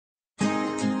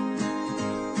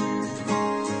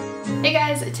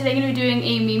Hey guys, today I'm going to be doing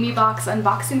a Memebox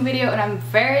unboxing video and I'm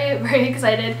very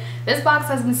excited. This box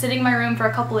has been sitting in my room for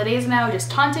a couple of days now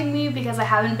just taunting me because I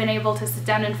haven't been able to sit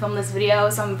down and film this video,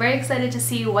 so I'm very excited to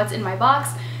see what's in my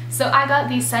box. So I got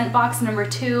the scent box number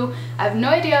 2. I have no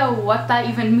idea what that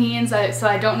even means, so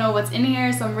I don't know what's in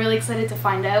here, so I'm really excited to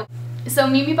find out. So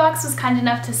Memebox was kind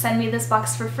enough to send me this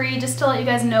box for free just to let you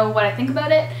guys know what I think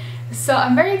about it. So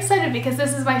I'm very excited because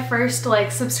this is my first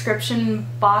subscription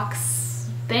box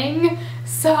thing,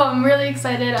 so I'm really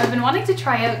excited. I've been wanting to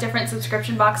try out different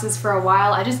subscription boxes for a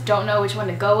while. I just don't know which one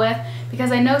to go with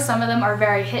because I know some of them are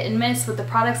very hit and miss with the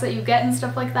products that you get and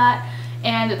stuff like that,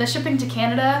 and the shipping to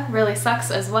Canada really sucks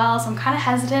as well, so I'm kind of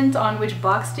hesitant on which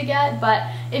box to get. But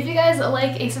if you guys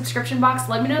like a subscription box,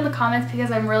 let me know in the comments because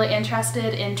I'm really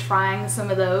interested in trying some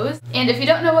of those. And if you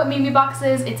don't know what Memebox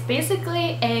is, it's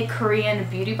basically a Korean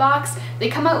beauty box. They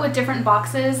come out with different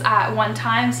boxes at one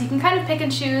time, so you can kind of pick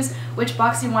and choose which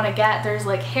box you want to get. There's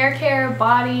like hair care,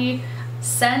 body,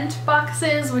 scent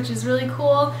boxes, which is really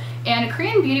cool. And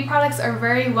Korean beauty products are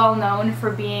very well known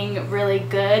for being really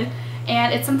good,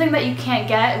 and it's something that you can't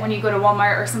get when you go to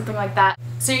Walmart or something like that.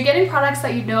 So you're getting products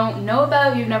that you don't know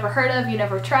about, you've never heard of, you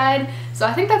never tried, so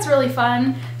I think that's really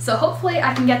fun. So hopefully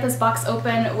I can get this box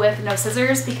open with no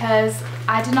scissors because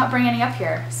I did not bring any up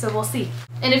here, so we'll see.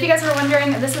 And if you guys were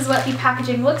wondering, this is what the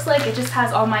packaging looks like. It just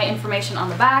has all my information on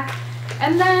the back,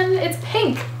 and then it's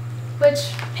pink,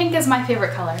 which pink is my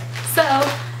favorite color, so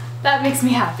that makes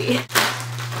me happy.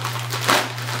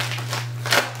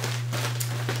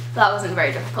 That wasn't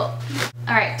very difficult.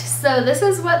 Alright, so this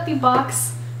is what the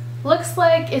box looks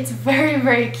like. It's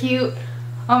very cute.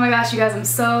 Oh my gosh, you guys, I'm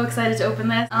so excited to open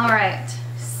this. Alright,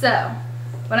 so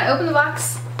when I open the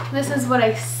box, this is what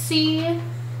I see.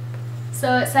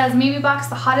 So it says Memebox,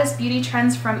 the hottest beauty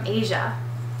trends from Asia.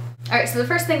 Alright, so the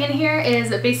first thing in here is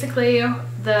basically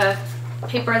the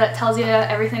paper that tells you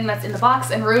everything that's in the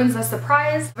box and ruins the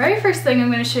surprise. Very first thing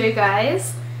I'm going to show you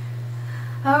guys.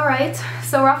 Alright,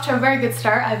 so we're off to a very good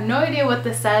start. I have no idea what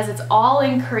this says. It's all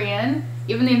in Korean,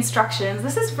 even the instructions.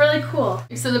 This is really cool.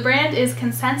 So the brand is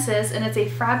Consensus and it's a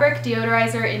fabric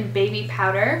deodorizer in baby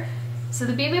powder. So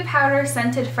the baby powder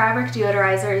scented fabric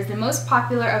deodorizer is the most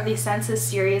popular of the Consensus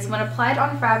series. When applied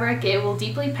on fabric, it will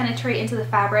deeply penetrate into the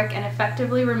fabric and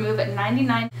effectively remove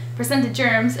 99% of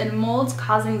germs and molds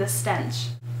causing the stench.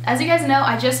 As you guys know,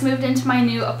 I just moved into my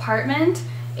new apartment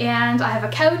and I have a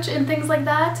couch and things like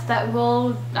that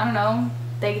will, I don't know,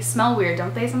 they smell weird,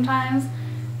 don't they, sometimes?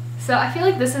 So I feel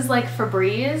like this is like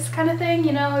Febreze kind of thing,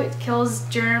 you know, it kills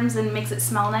germs and makes it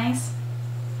smell nice.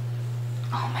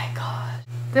 Oh my god.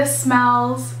 This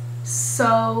smells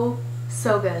so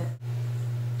good.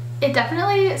 It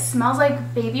definitely smells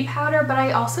like baby powder, but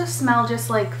I also smell just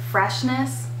like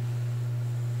freshness.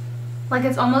 Like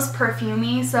it's almost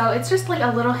perfumey, so it's just like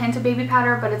a little hint of baby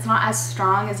powder, but it's not as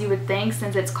strong as you would think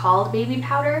since it's called baby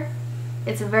powder.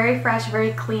 It's very fresh,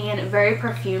 very clean, very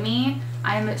perfumey.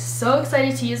 I'm so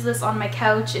excited to use this on my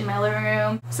couch in my living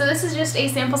room. So this is just a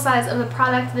sample size of the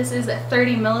product. This is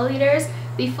 30 milliliters.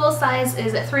 The full size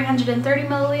is 330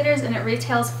 milliliters and it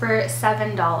retails for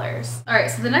 $7.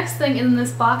 Alright, so the next thing in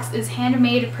this box is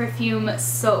handmade perfume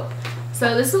soap.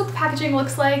 So this is what the packaging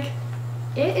looks like.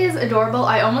 It is adorable.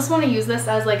 I almost want to use this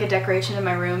as like a decoration in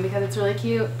my room because it's really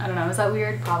cute. I don't know, is that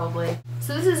weird? Probably.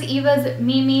 So this is Eva's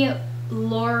Mimi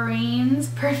Lorraine's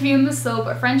Perfume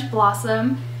Soap French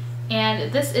Blossom,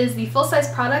 and this is the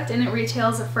full-size product and it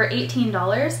retails for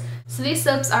 $18. So these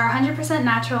soaps are 100%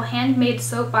 natural handmade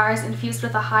soap bars infused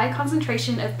with a high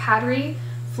concentration of powdery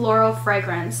floral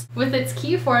fragrance. With its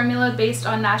key formula based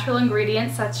on natural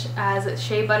ingredients such as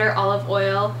shea butter, olive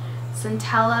oil,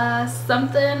 centella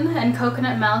something, and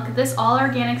coconut milk, this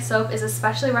all-organic soap is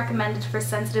especially recommended for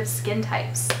sensitive skin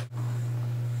types.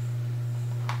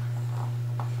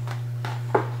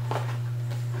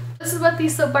 This is what the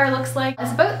soap bar looks like.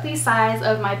 It's about the size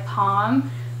of my palm,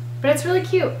 but it's really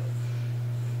cute.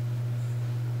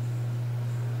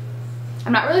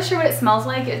 I'm not really sure what it smells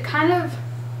like. It kind of,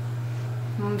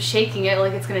 I'm shaking it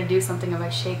like it's gonna do something if I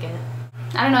shake it.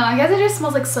 I don't know, I guess it just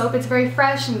smells like soap. It's very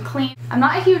fresh and clean. I'm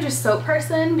not a huge soap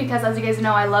person because, as you guys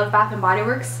know, I love Bath & Body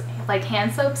Works, like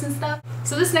hand soaps and stuff.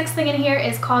 So this next thing in here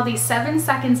is called the 7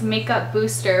 Seconds Makeup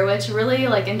Booster, which really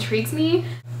intrigues me.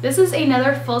 This is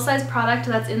another full-size product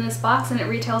that's in this box and it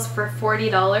retails for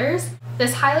 $40.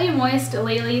 This highly moist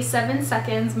Laylee 7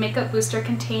 Seconds Makeup Booster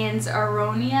contains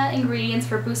aronia ingredients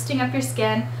for boosting up your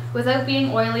skin without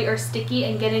being oily or sticky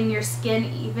and getting your skin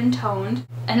even toned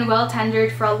and well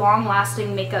tendered for a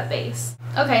long-lasting makeup base.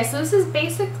 Okay, so this is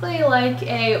basically like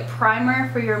a primer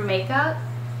for your makeup,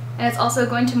 and it's also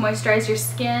going to moisturize your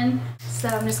skin. So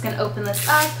I'm just gonna open this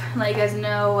up and let you guys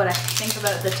know what I think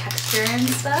about the texture and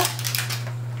stuff.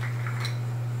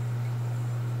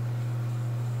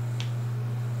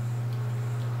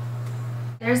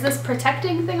 There's this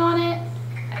protecting thing on it.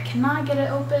 I cannot get it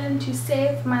open to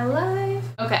save my life.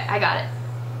 Okay, I got it.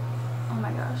 Oh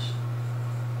my gosh.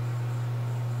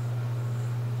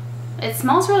 It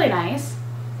smells really nice.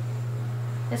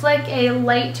 It's like a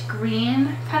light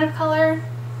green kind of color.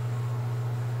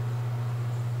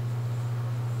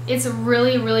 It's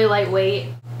really, really lightweight.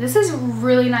 This is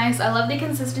really nice. I love the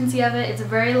consistency of it. It's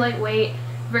very lightweight,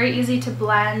 very easy to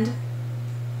blend.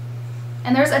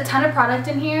 And there's a ton of product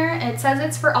in here. It says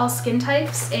it's for all skin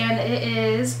types, and it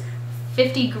is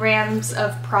 50 grams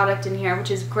of product in here,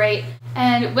 which is great.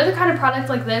 And with a kind of product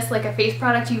like this, like a face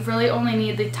product, you really only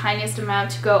need the tiniest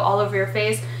amount to go all over your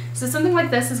face. So something like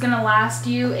this is going to last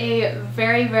you a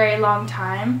very, very long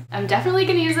time. I'm definitely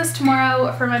going to use this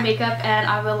tomorrow for my makeup, and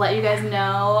I will let you guys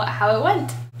know how it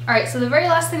went. Alright, so the very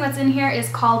last thing that's in here is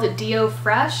called Deo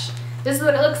Fresh. This is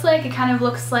what it looks like. It kind of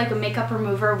looks like a makeup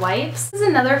remover wipes. This is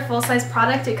another full-size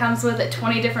product. It comes with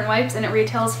 20 different wipes, and it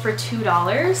retails for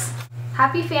 $2.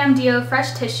 Happy Fam Deo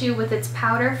Fresh Tissue with its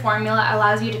powder formula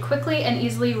allows you to quickly and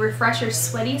easily refresh your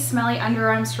sweaty, smelly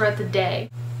underarms throughout the day.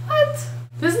 What?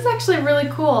 This is actually really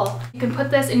cool. You can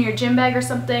put this in your gym bag or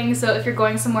something, so if you're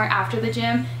going somewhere after the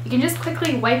gym, you can just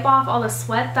quickly wipe off all the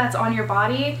sweat that's on your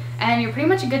body, and you're pretty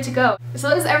much good to go. So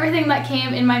that is everything that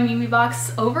came in my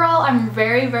Memebox. Overall, I'm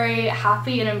very, very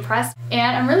happy and impressed,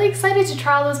 and I'm really excited to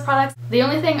try all those products. The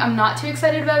only thing I'm not too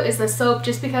excited about is the soap,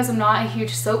 just because I'm not a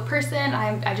huge soap person.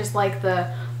 I just like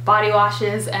the body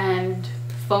washes and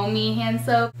foamy hand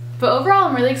soap. But overall,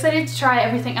 I'm really excited to try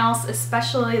everything else,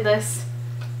 especially this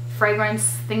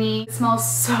fragrance thingy. It smells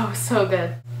so, so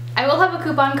good. I will have a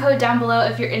coupon code down below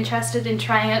if you're interested in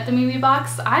trying out the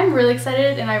Memebox. I'm really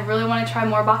excited and I really want to try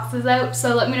more boxes out,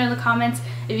 so let me know in the comments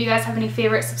if you guys have any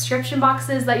favorite subscription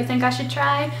boxes that you think I should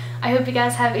try. I hope you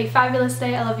guys have a fabulous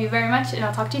day. I love you very much, and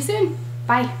I'll talk to you soon.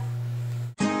 Bye!